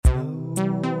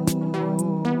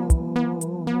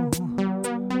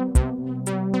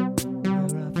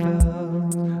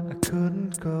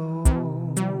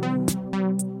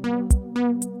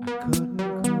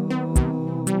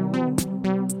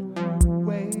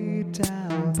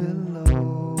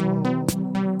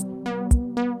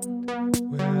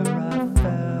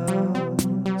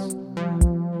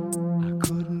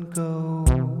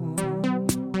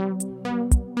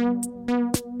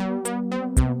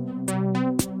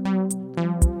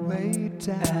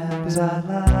And I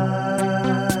like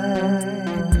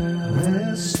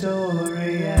this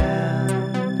story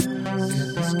ends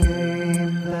in this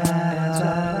game that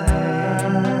I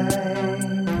play.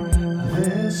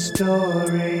 This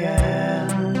story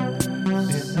ends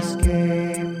in this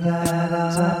game that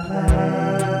I play.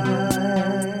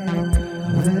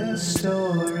 This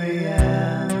story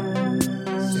ends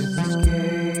in this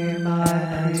game I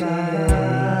create.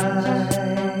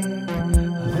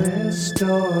 This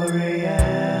story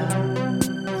ends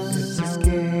in this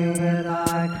game that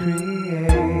I create.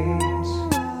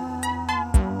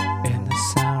 In the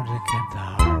sound again, the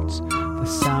heart, the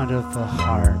sound of the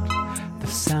heart, the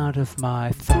sound of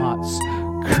my thoughts,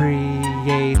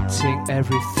 creating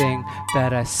everything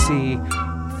that I see,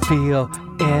 feel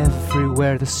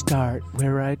everywhere. The start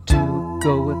where I do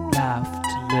go and laugh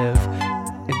to live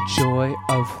in joy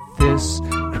of this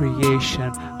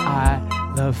creation. I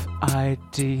love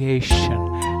ideation,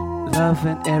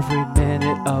 loving every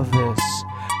minute of this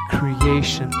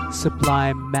creation,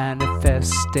 sublime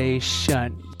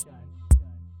manifestation.